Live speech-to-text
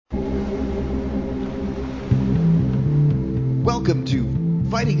Welcome to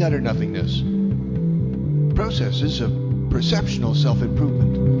Fighting Utter Nothingness. Processes of perceptual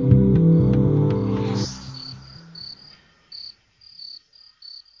self-improvement.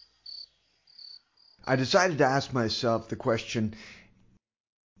 I decided to ask myself the question,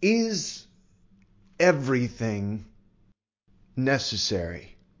 is everything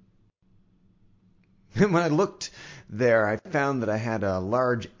necessary? And when I looked there, I found that I had a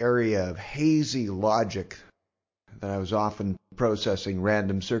large area of hazy logic that I was often processing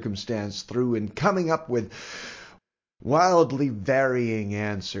random circumstance through and coming up with wildly varying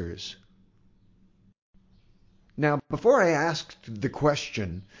answers. Now, before I asked the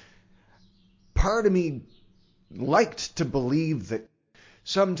question, part of me liked to believe that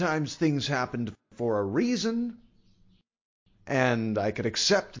sometimes things happened for a reason, and I could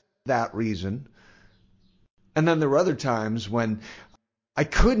accept that reason. And then there were other times when I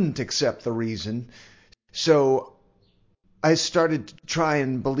couldn't accept the reason, so I started to try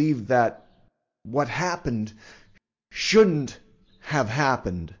and believe that what happened shouldn't have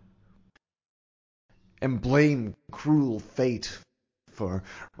happened, and blame cruel fate for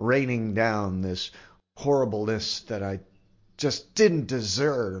raining down this horribleness that I just didn't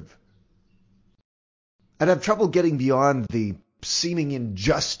deserve. I'd have trouble getting beyond the seeming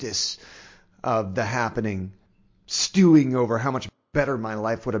injustice of the happening, stewing over how much better my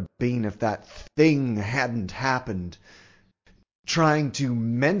life would have been if that thing hadn't happened, trying to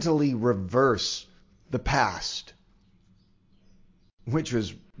mentally reverse the past, which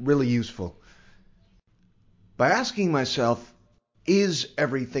was really useful. By asking myself, is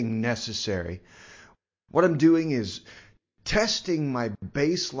everything necessary? What I'm doing is testing my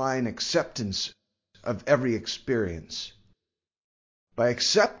baseline acceptance of every experience. By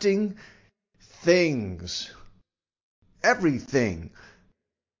accepting things, everything,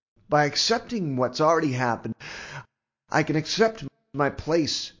 by accepting what's already happened, I can accept my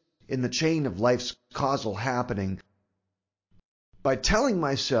place in the chain of life's causal happening. By telling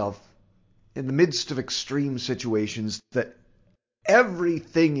myself, in the midst of extreme situations, that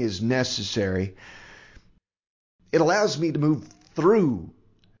everything is necessary, it allows me to move through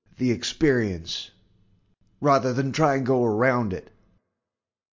the experience rather than try and go around it.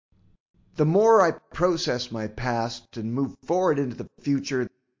 The more I process my past and move forward into the future,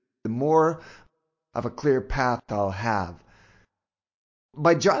 the more of a clear path I'll have.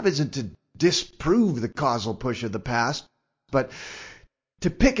 My job isn't to disprove the causal push of the past, but to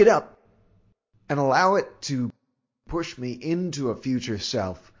pick it up and allow it to push me into a future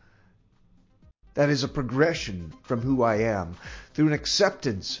self that is a progression from who I am, through an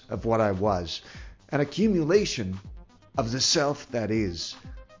acceptance of what I was, an accumulation of the self that is.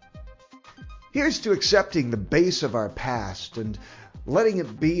 Here's to accepting the base of our past and letting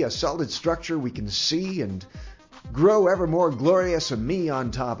it be a solid structure we can see and grow ever more glorious, a me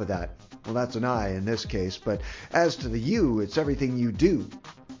on top of that. Well, that's an I in this case, but as to the you, it's everything you do.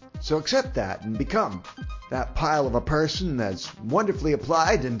 So accept that and become that pile of a person that's wonderfully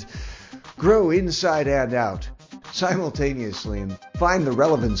applied, and grow inside and out simultaneously and find the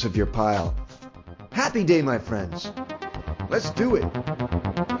relevance of your pile. Happy day, my friends. Let's do it.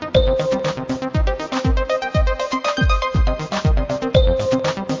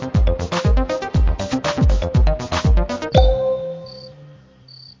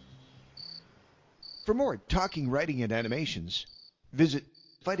 For more talking, writing, and animations, visit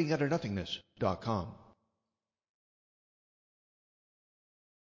fightingutternothingness.com.